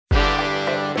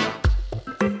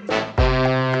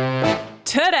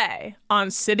today on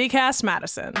CityCast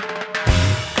Madison.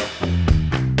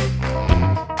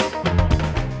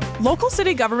 Local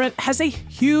city government has a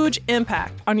huge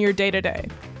impact on your day-to-day,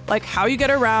 like how you get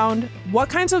around, what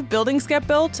kinds of buildings get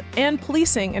built, and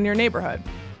policing in your neighborhood.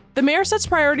 The mayor sets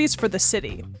priorities for the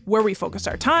city, where we focus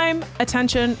our time,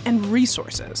 attention, and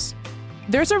resources.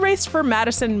 There's a race for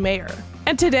Madison mayor,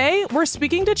 and today we're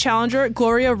speaking to challenger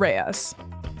Gloria Reyes.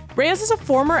 Reyes is a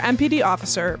former MPD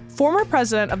officer, former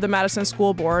president of the Madison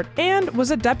School Board, and was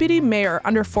a deputy mayor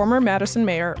under former Madison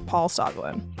Mayor Paul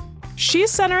Soglin.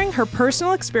 She's centering her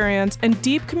personal experience and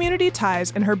deep community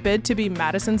ties in her bid to be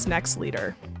Madison's next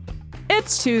leader.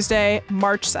 It's Tuesday,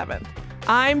 March 7th.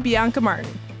 I'm Bianca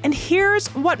Martin, and here's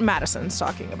what Madison's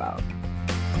talking about.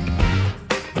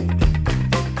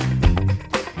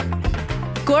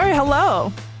 Gloria,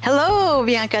 hello. Hello,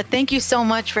 Bianca. Thank you so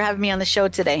much for having me on the show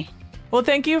today. Well,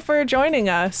 thank you for joining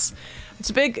us. It's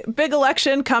a big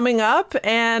election coming up,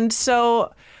 and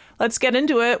so let's get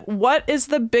into it. What is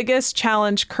the biggest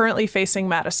challenge currently facing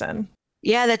Madison?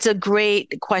 Yeah, that's a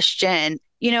great question.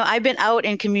 You know, I've been out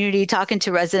in community talking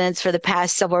to residents for the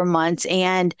past several months,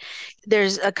 and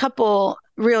there's a couple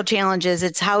real challenges.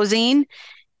 It's housing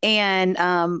and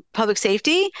public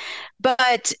safety,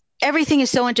 but everything is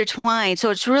so intertwined.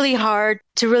 So it's really hard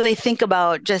to really think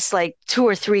about just like two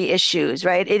or three issues,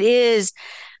 right? It is,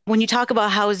 when you talk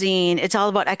about housing, it's all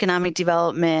about economic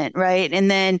development, right? And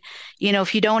then, you know,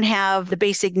 if you don't have the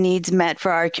basic needs met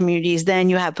for our communities, then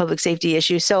you have public safety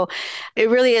issues. So it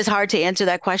really is hard to answer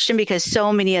that question because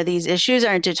so many of these issues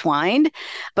are intertwined.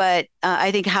 But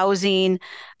I think housing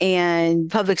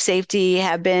and public safety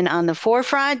have been on the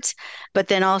forefront. But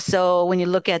then also when you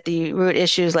look at the root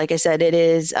issues, like I said, it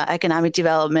is economic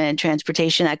development,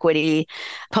 transportation equity,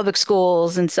 public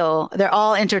schools. And so they're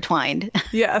all intertwined.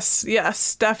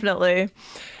 Yes, definitely.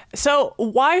 So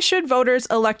why should voters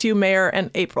elect you mayor in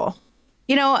April?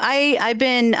 You know, I've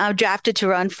been drafted to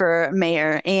run for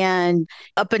mayor, and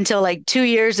up until like 2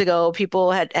 years ago,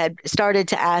 people had started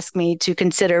to ask me to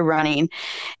consider running.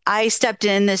 I stepped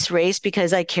in this race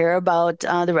because I care about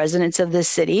the residents of this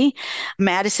city.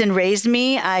 Madison raised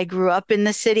me. I grew up in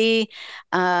the city.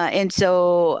 And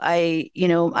so I'm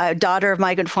a daughter of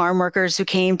migrant farm workers who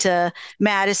came to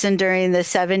Madison during the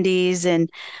 70s and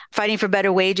fighting for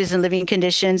better wages and living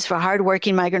conditions for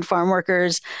hardworking migrant farm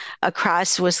workers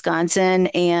across Wisconsin.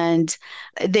 And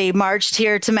they marched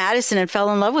here to Madison and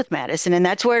fell in love with Madison. And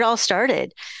that's where it all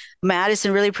started.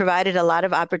 Madison really provided a lot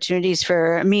of opportunities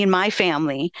for me and my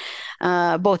family,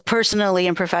 both personally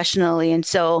and professionally. And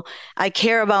so I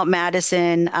care about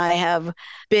Madison. I have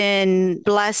been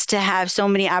blessed to have so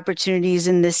many opportunities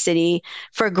in this city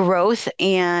for growth.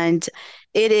 And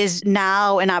it is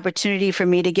now an opportunity for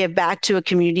me to give back to a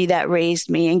community that raised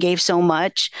me and gave so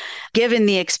much. Given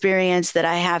the experience that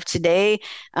I have today,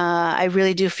 I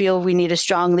really do feel we need a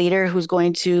strong leader who's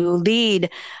going to lead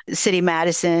City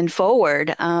Madison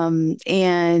forward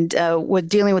and with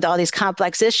dealing with all these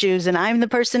complex issues. And I'm the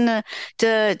person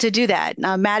to do that.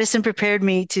 Madison prepared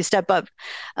me to step up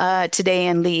today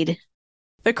and lead.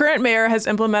 The current mayor has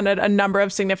implemented a number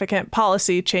of significant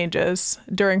policy changes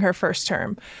during her first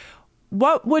term.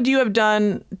 What would you have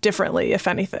done differently, if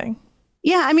anything?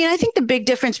 Yeah, I mean, I think the big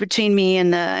difference between me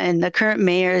and the current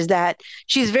mayor is that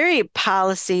she's very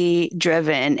policy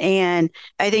driven. And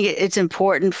I think it's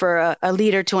important for a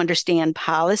leader to understand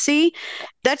policy.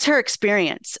 That's her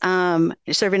experience,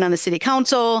 serving on the city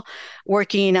council,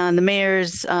 working on the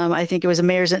mayor's, I think it was a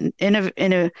mayor's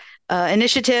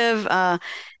initiative,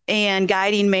 and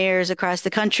guiding mayors across the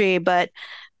country. But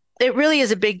it really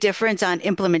is a big difference on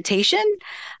implementation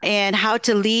and how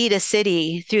to lead a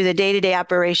city through the day-to-day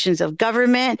operations of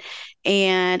government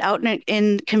and out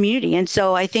in community. And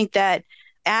so I think that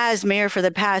as mayor for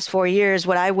the past 4 years,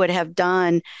 what I would have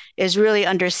done is really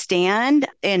understand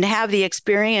and have the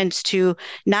experience to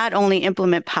not only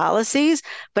implement policies,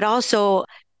 but also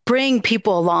bring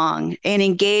people along and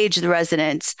engage the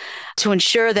residents to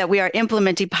ensure that we are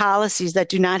implementing policies that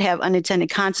do not have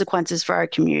unintended consequences for our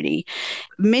community.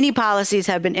 Many policies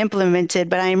have been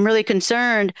implemented, but I am really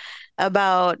concerned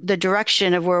about the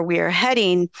direction of where we are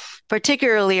heading,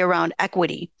 particularly around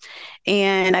equity.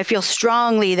 And I feel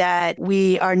strongly that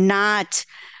we are not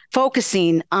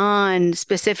focusing on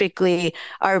specifically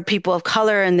our people of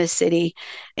color in this city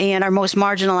and our most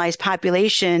marginalized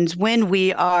populations when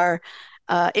we are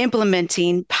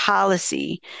implementing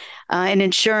policy and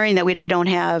ensuring that we don't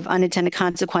have unintended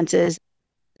consequences.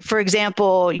 For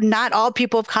example, not all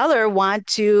people of color want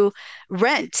to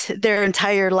rent their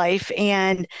entire life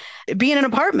and be in an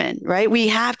apartment, right? We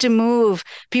have to move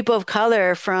people of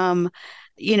color from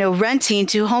renting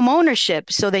to home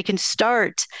ownership so they can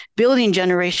start building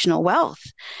generational wealth.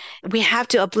 We have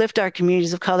to uplift our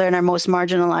communities of color and our most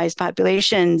marginalized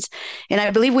populations. And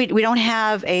I believe we don't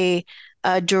have a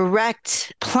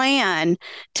direct plan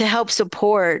to help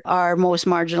support our most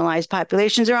marginalized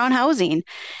populations around housing,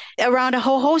 around a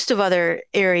whole host of other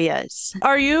areas.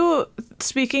 Are you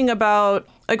speaking about,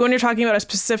 like, when you're talking about a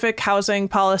specific housing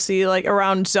policy, like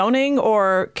around zoning,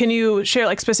 or can you share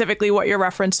like specifically what you're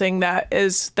referencing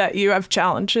that you have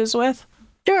challenges with?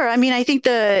 Sure. I mean, I think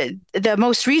the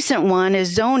most recent one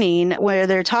is zoning, where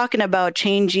they're talking about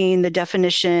changing the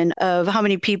definition of how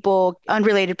many people,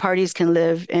 unrelated parties, can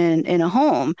live in a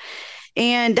home.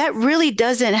 And that really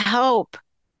doesn't help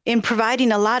in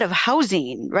providing a lot of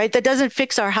housing, right? That doesn't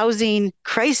fix our housing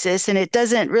crisis, and it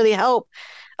doesn't really help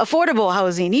affordable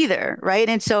housing either, right?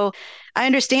 And so I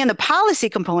understand the policy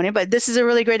component, but this is a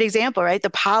really great example, right? The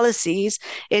policies,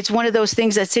 it's one of those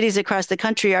things that cities across the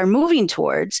country are moving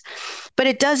towards, but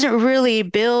it doesn't really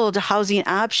build housing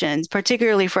options,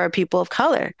 particularly for our people of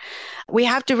color. We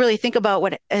have to really think about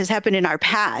what has happened in our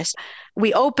past.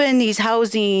 We open these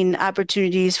housing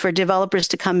opportunities for developers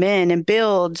to come in and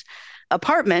build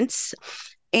apartments,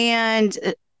 and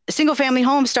single family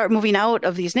homes start moving out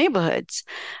of these neighborhoods.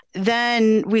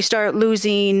 Then we start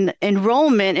losing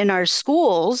enrollment in our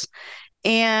schools,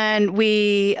 and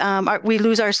we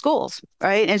lose our schools,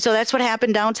 right? And so that's what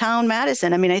happened downtown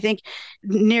Madison. I mean, I think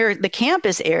near the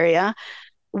campus area,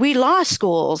 we lost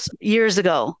schools years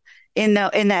ago in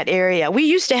that area. We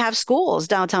used to have schools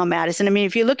downtown Madison. I mean,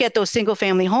 if you look at those single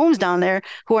family homes down there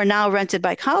who are now rented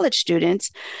by college students,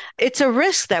 it's a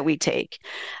risk that we take.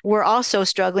 We're also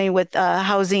struggling with a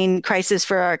housing crisis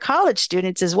for our college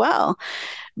students as well.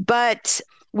 But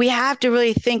we have to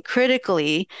really think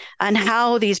critically on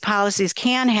how these policies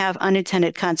can have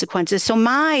unintended consequences. So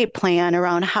my plan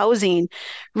around housing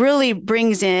really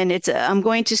brings in, I'm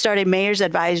going to start a mayor's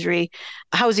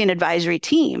housing advisory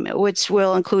team, which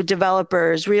will include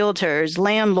developers, realtors,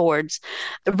 landlords,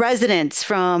 residents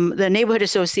from the neighborhood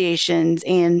associations,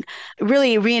 and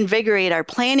really reinvigorate our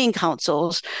planning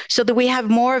councils so that we have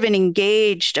more of an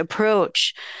engaged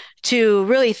approach to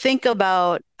really think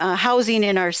about housing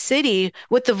in our city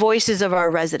with the voices of our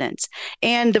residents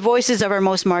and the voices of our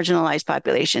most marginalized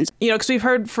populations. Because we've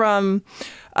heard from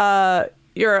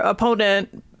your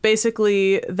opponent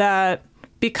basically that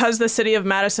because the city of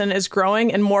Madison is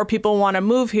growing and more people want to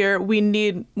move here, we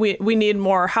need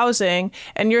more housing.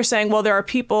 And you're saying, well, there are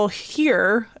people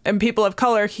here and people of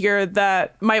color here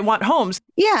that might want homes.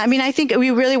 Yeah, I mean, I think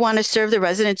we really want to serve the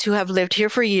residents who have lived here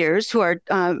for years, who are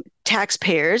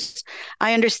taxpayers.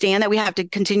 I understand that we have to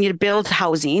continue to build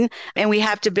housing, and we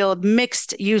have to build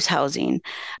mixed use housing.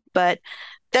 But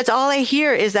that's all I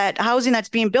hear is that housing that's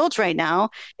being built right now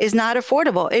is not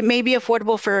affordable. It may be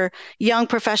affordable for young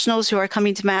professionals who are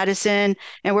coming to Madison,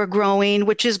 and we're growing,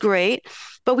 which is great.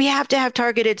 But we have to have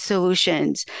targeted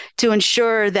solutions to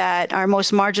ensure that our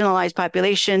most marginalized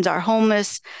populations, our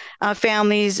homeless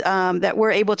families, that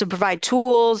we're able to provide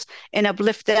tools and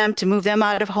uplift them to move them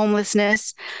out of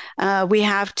homelessness. We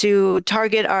have to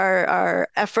target our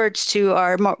efforts to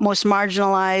our most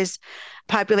marginalized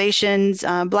populations,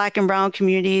 Black and Brown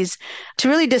communities, to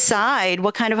really decide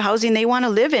what kind of housing they want to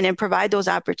live in and provide those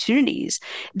opportunities.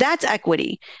 That's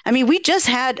equity. I mean, we just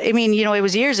had, it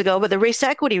was years ago, but the race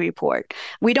equity report,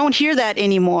 we don't hear that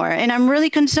anymore. And I'm really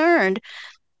concerned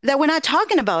that we're not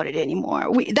talking about it anymore.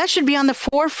 That should be on the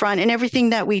forefront in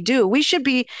everything that we do. We should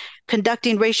be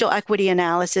conducting racial equity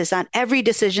analysis on every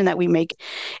decision that we make.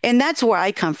 And that's where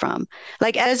I come from.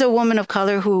 Like, as a woman of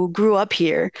color who grew up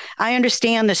here, I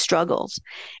understand the struggles.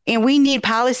 And we need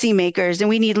policymakers and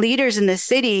we need leaders in the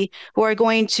city who are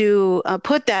going to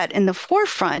put that in the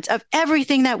forefront of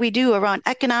everything that we do around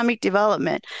economic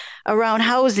development, around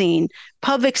housing,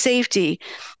 public safety,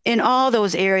 in all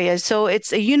those areas. So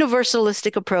it's a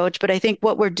universalistic approach, but I think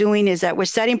what we're doing is that we're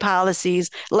setting policies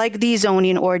like these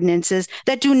zoning ordinances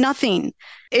that do nothing.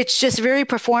 It's just very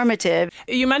performative.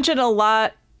 You mentioned a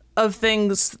lot of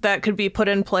things that could be put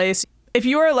in place. If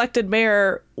you were elected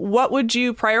mayor, what would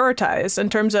you prioritize in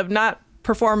terms of not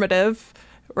performative,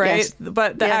 right? Yes.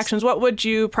 But the actions, what would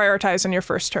you prioritize in your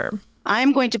first term?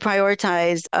 I'm going to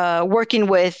prioritize working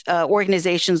with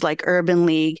organizations like Urban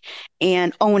League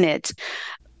and Own It.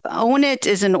 Own It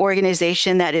is an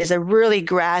organization that is a really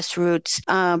grassroots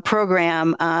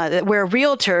program where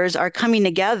realtors are coming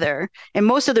together. And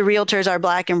most of the realtors are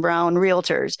Black and Brown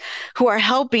realtors who are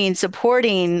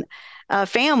supporting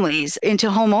families into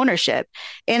home ownership.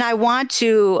 And I want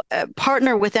to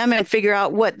partner with them and figure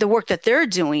out what the work that they're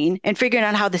doing and figuring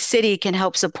out how the city can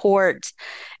help support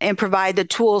and provide the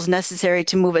tools necessary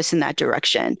to move us in that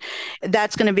direction.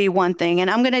 That's going to be one thing. And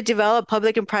I'm going to develop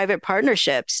public and private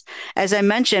partnerships. As I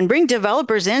mentioned, bring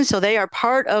developers in so they are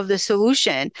part of the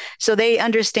solution, so they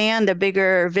understand the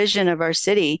bigger vision of our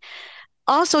city.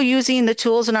 Also using the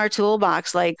tools in our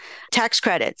toolbox like tax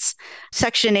credits,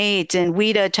 Section 8 and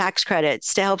WIDA tax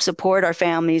credits to help support our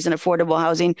families in affordable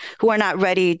housing who are not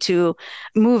ready to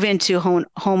move into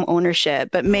home ownership,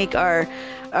 but make our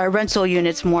rental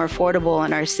units more affordable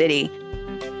in our city.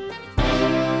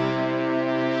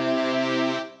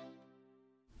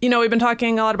 You know, we've been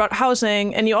talking a lot about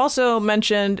housing, and you also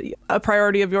mentioned a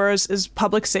priority of yours is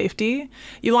public safety.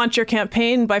 You launched your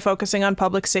campaign by focusing on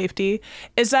public safety.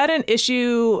 Is that an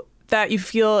issue that you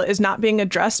feel is not being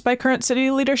addressed by current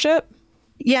city leadership?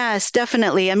 Yes,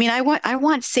 definitely. I mean, I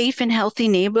want safe and healthy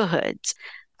neighborhoods.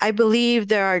 I believe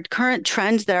there are current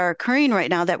trends that are occurring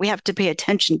right now that we have to pay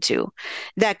attention to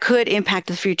that could impact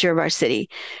the future of our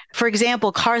city. For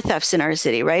example, car thefts in our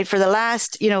city, right? For the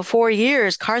last, 4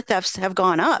 years, car thefts have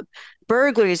gone up.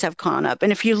 Burglaries have gone up.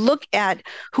 And if you look at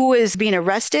who is being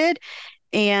arrested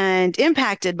and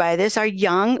impacted by this are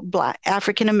young Black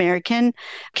African American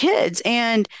kids,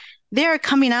 and they're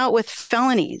coming out with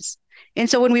felonies. And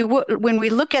so when we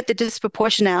look at the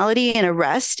disproportionality in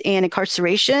arrest and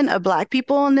incarceration of Black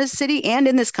people in this city and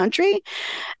in this country,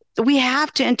 we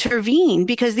have to intervene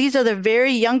because these are the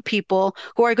very young people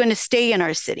who are going to stay in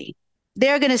our city.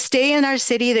 They're going to stay in our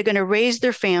city. They're going to raise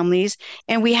their families.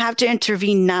 And we have to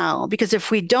intervene now because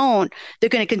if we don't, they're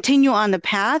going to continue on the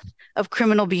path of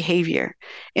criminal behavior.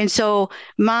 And so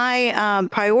my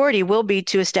priority will be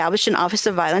to establish an Office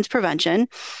of Violence Prevention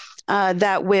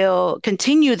that will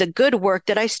continue the good work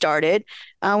that I started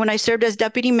when I served as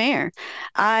deputy mayor.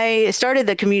 I started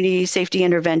the community safety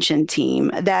intervention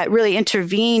team that really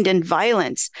intervened in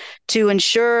violence to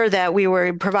ensure that we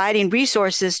were providing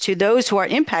resources to those who are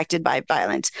impacted by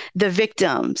violence, the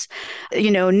victims,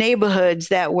 neighborhoods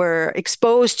that were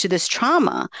exposed to this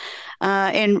trauma.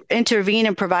 And intervene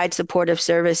and provide supportive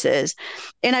services.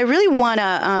 And I really want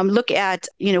to look at,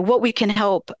 what we can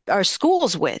help our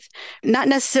schools with, not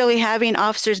necessarily having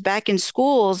officers back in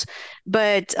schools,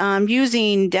 but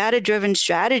using data-driven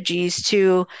strategies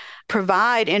to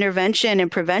provide intervention and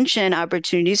prevention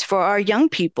opportunities for our young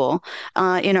people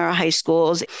in our high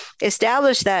schools,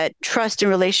 establish that trust and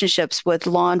relationships with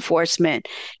law enforcement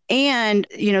and,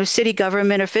 city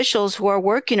government officials who are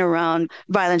working around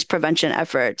violence prevention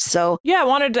efforts. So, yeah, I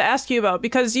wanted to ask you about,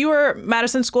 because you were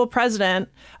Madison school president,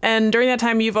 and during that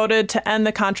time you voted to end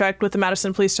the contract with the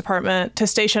Madison Police Department to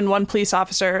station one police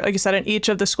officer, like you said, in each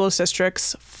of the school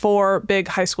districts for big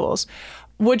high schools.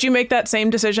 Would you make that same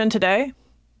decision today?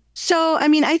 So, I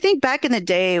mean, I think back in the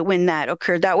day when that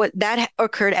occurred, that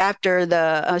occurred after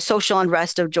the social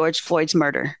unrest of George Floyd's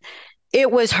murder.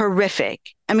 It was horrific.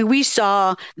 I mean, we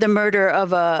saw the murder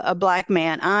of a Black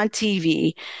man on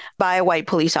TV by a white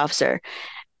police officer.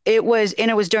 It was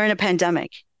during a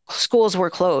pandemic. Schools were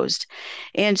closed.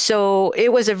 And so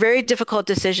it was a very difficult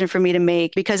decision for me to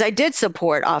make because I did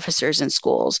support officers in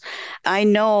schools. I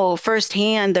know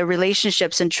firsthand the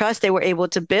relationships and trust they were able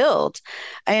to build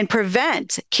and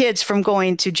prevent kids from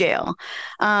going to jail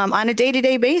on a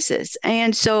day-to-day basis.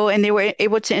 And they were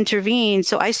able to intervene.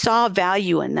 So I saw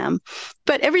value in them.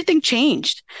 But everything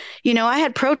changed. I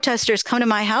had protesters come to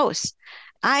my house.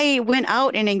 I went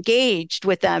out and engaged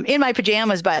with them in my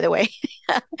pajamas, by the way,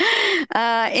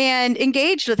 and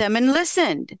engaged with them and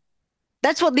listened.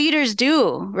 That's what leaders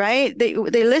do, right? They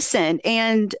listen,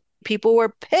 and people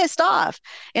were pissed off,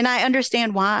 and I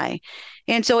understand why.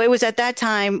 And so it was at that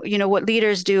time, what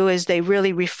leaders do is they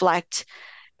really reflect,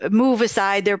 move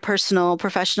aside their personal,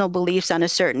 professional beliefs on a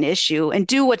certain issue and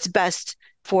do what's best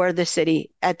for the city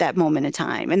at that moment in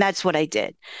time. And that's what I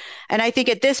did. And I think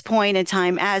at this point in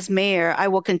time, as mayor, I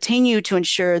will continue to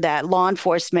ensure that law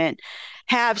enforcement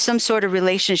have some sort of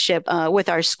relationship with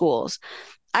our schools.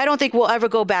 I don't think we'll ever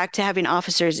go back to having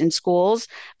officers in schools,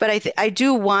 but I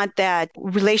do want that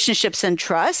relationships and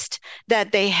trust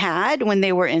that they had when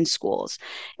they were in schools.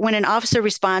 When an officer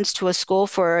responds to a school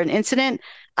for an incident,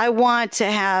 I want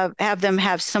to have them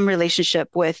have some relationship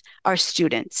with our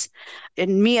students.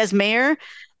 And me as mayor,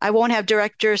 I won't have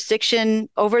direct jurisdiction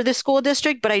over the school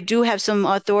district, but I do have some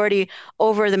authority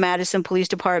over the Madison Police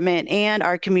Department and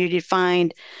our community to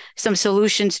find some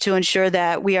solutions to ensure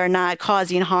that we are not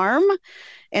causing harm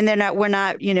and we're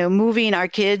not, moving our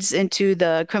kids into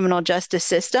the criminal justice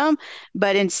system,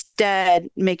 but instead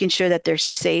making sure that they're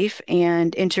safe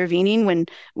and intervening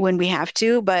when we have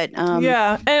to. But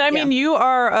Yeah. And I yeah. mean, you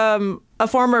are a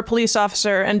former police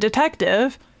officer and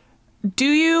detective. Do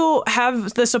you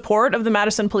have the support of the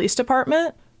Madison Police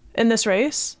Department in this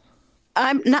race?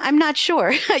 I'm not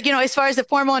sure. As far as the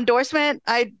formal endorsement,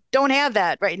 I don't have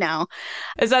that right now.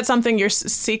 Is that something you're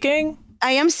seeking?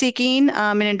 I am seeking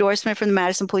an endorsement from the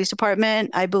Madison Police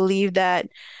Department. I believe that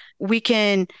we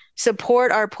can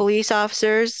support our police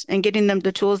officers and getting them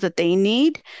the tools that they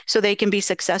need so they can be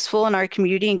successful in our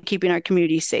community and keeping our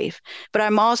community safe. But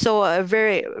I'm also a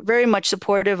very, very much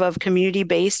supportive of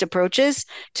community-based approaches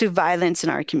to violence in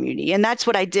our community. And that's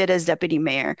what I did as deputy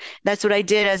mayor. That's what I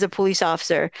did as a police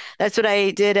officer. That's what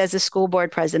I did as a school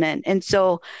board president. And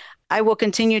so I will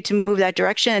continue to move that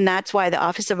direction. And that's why the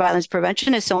Office of Violence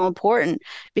Prevention is so important,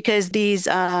 because these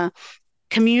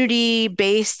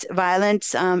community-based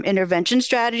violence intervention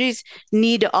strategies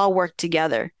need to all work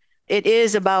together. It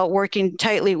is about working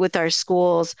tightly with our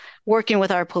schools, working with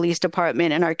our police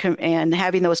department, and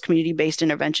having those community-based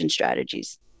intervention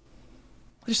strategies.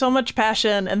 There's so much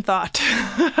passion and thought.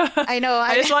 I know.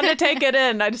 I just want to take it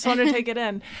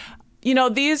in.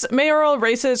 These mayoral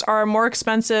races are more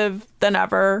expensive than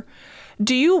ever.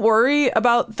 Do you worry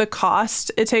about the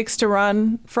cost it takes to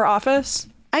run for office?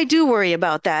 I do worry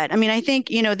about that. I mean, I think,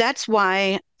 that's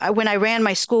why when I ran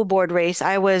my school board race,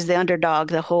 I was the underdog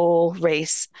the whole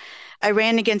race. I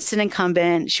ran against an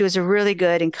incumbent. She was a really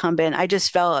good incumbent. I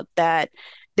just felt that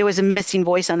there was a missing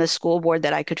voice on the school board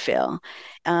that I could fill.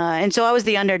 And so I was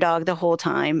the underdog the whole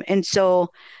time. And so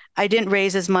I didn't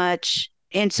raise as much.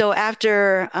 And so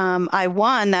after I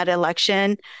won that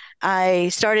election, I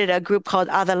started a group called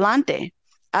Adelante.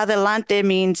 Adelante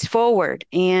means forward,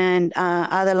 and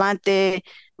Adelante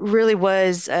really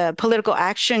was a political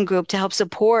action group to help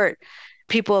support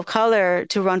people of color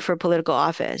to run for political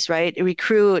office, right?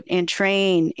 Recruit and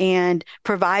train and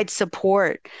provide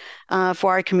support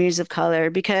for our communities of color,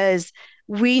 because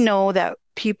we know that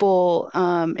people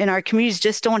in our communities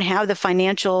just don't have the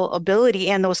financial ability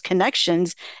and those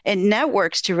connections and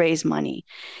networks to raise money.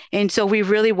 And so we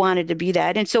really wanted to be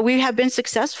that. And so we have been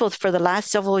successful for the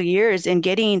last several years in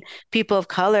getting people of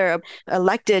color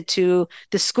elected to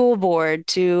the school board,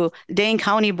 to Dane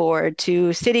County Board,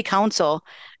 to city council.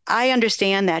 I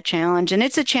understand that challenge, and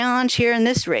it's a challenge here in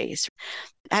this race.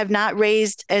 I have not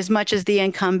raised as much as the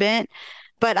incumbent,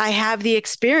 but I have the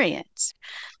experience.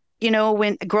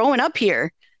 When growing up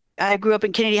here, I grew up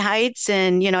in Kennedy Heights,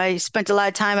 and, I spent a lot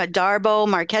of time at Darbo,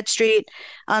 Marquette Street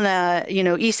on the,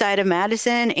 east side of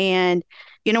Madison. And,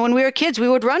 when we were kids, we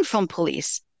would run from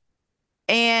police,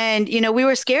 and, we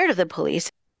were scared of the police.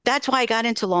 That's why I got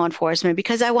into law enforcement,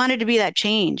 because I wanted to be that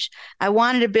change. I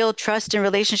wanted to build trust and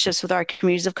relationships with our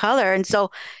communities of color. And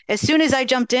so as soon as I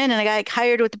jumped in and I got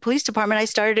hired with the police department, I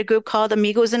started a group called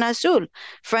Amigos en Azul,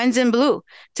 Friends in Blue,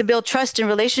 to build trust and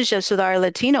relationships with our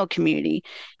Latino community.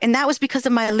 And that was because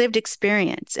of my lived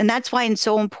experience. And that's why it's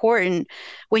so important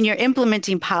when you're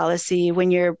implementing policy, when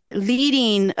you're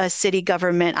leading a city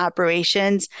government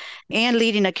operations and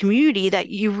leading a community, that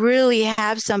you really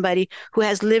have somebody who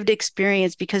has lived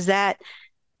experience, because that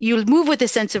you move with a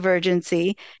sense of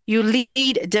urgency, you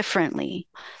lead differently.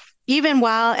 Even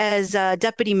while as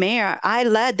deputy mayor, I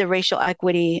led the racial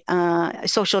equity,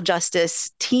 social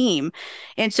justice team.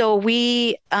 And so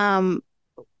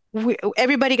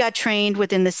everybody got trained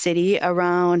within the city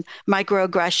around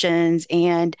microaggressions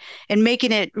and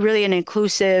making it really an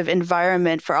inclusive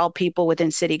environment for all people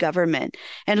within city government,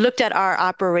 and looked at our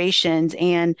operations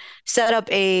and set up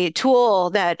a tool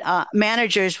that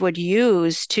managers would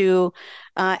use to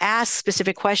ask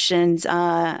specific questions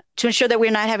to ensure that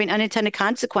we're not having unintended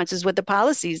consequences with the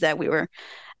policies that we were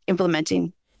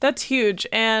implementing. That's huge.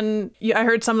 And I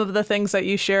heard some of the things that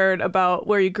you shared about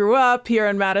where you grew up here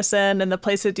in Madison and the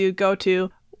places you go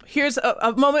to. Here's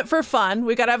a moment for fun.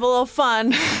 We got to have a little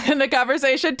fun in the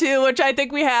conversation too, which I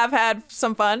think we have had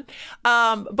some fun.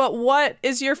 But what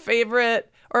is your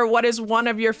favorite, or what is one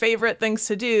of your favorite things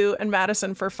to do in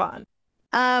Madison for fun?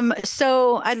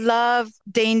 So I love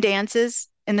Dane dances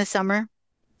in the summer.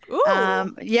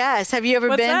 Ooh. Yes. Have you ever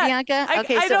been, that? Bianca?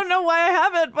 I don't know why I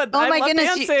haven't, but I love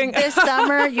dancing. This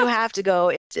summer you have to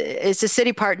go. It's a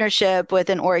city partnership with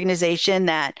an organization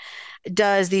that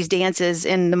does these dances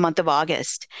in the month of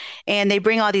August, and they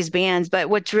bring all these bands. But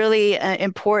what's really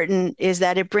important is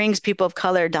that it brings people of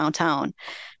color downtown,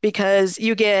 because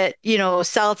you get,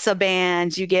 salsa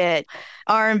bands, you get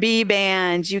R&B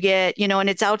bands, you get, and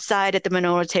it's outside at the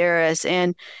Monona Terrace,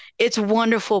 and it's a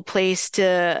wonderful place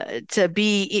to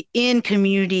be in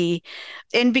community.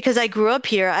 And because I grew up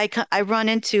here, I run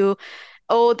into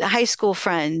old high school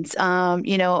friends,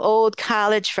 old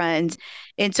college friends.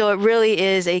 And so it really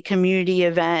is a community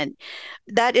event.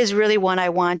 That is really one I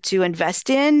want to invest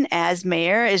in as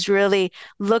mayor, is really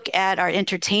look at our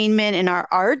entertainment and our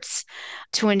arts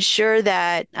to ensure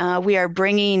that we are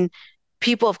bringing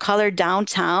people of color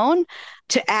downtown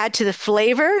to add to the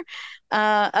flavor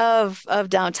of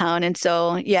downtown. And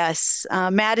so, yes,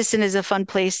 Madison is a fun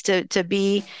place to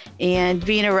be, and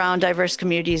being around diverse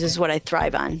communities is what I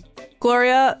thrive on.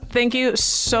 Gloria, thank you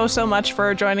so much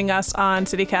for joining us on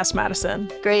CityCast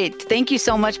Madison. Great. Thank you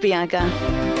so much, Bianca.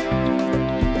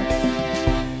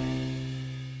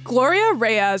 Gloria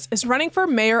Reyes is running for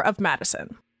mayor of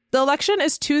Madison. The election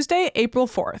is Tuesday, April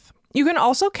 4th. You can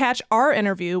also catch our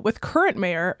interview with current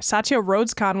mayor Satya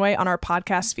Rhodes Conway on our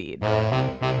podcast feed.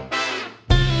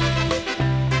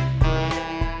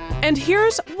 And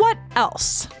here's what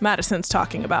else Madison's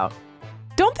talking about.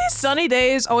 Don't these sunny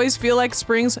days always feel like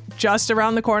spring's just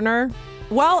around the corner?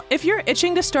 Well, if you're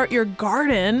itching to start your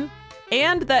garden,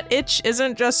 and that itch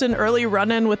isn't just an early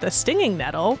run-in with a stinging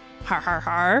nettle,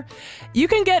 you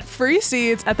can get free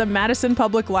seeds at the Madison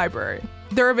Public Library.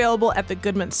 They're available at the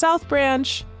Goodman South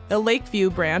branch, the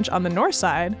Lakeview branch on the north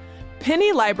side,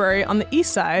 Penny Library on the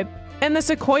east side, and the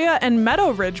Sequoia and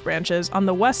Meadow Ridge branches on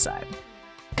the west side.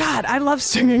 God, I love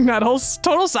stinging nettles.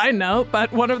 Total side note,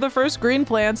 but one of the first green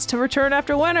plants to return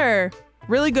after winter.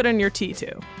 Really good in your tea,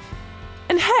 too.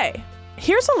 And hey,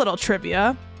 here's a little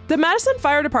trivia. The Madison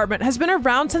Fire Department has been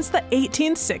around since the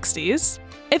 1860s.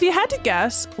 If you had to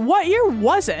guess, what year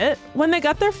was it when they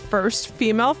got their first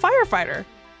female firefighter?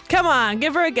 Come on,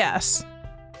 give her a guess.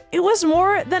 It was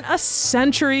more than a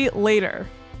century later.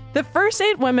 The first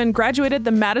 8 women graduated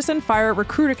the Madison Fire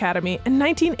Recruit Academy in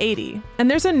 1980, and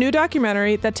there's a new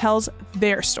documentary that tells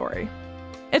their story.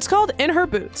 It's called In Her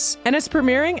Boots, and it's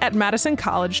premiering at Madison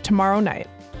College tomorrow night,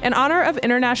 in honor of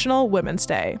International Women's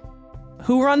Day.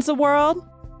 Who runs the world?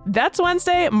 That's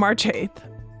Wednesday, March 8th.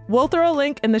 We'll throw a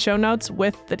link in the show notes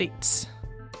with the deets.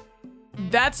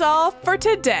 That's all for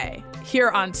today, here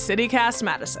on CityCast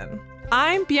Madison.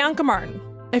 I'm Bianca Martin.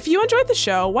 If you enjoyed the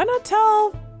show, why not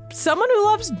tell someone who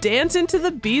loves dancing to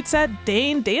the beats at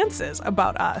Dane Dances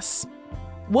about us?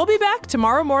 We'll be back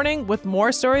tomorrow morning with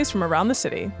more stories from around the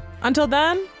city. Until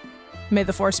then, may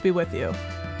the force be with you.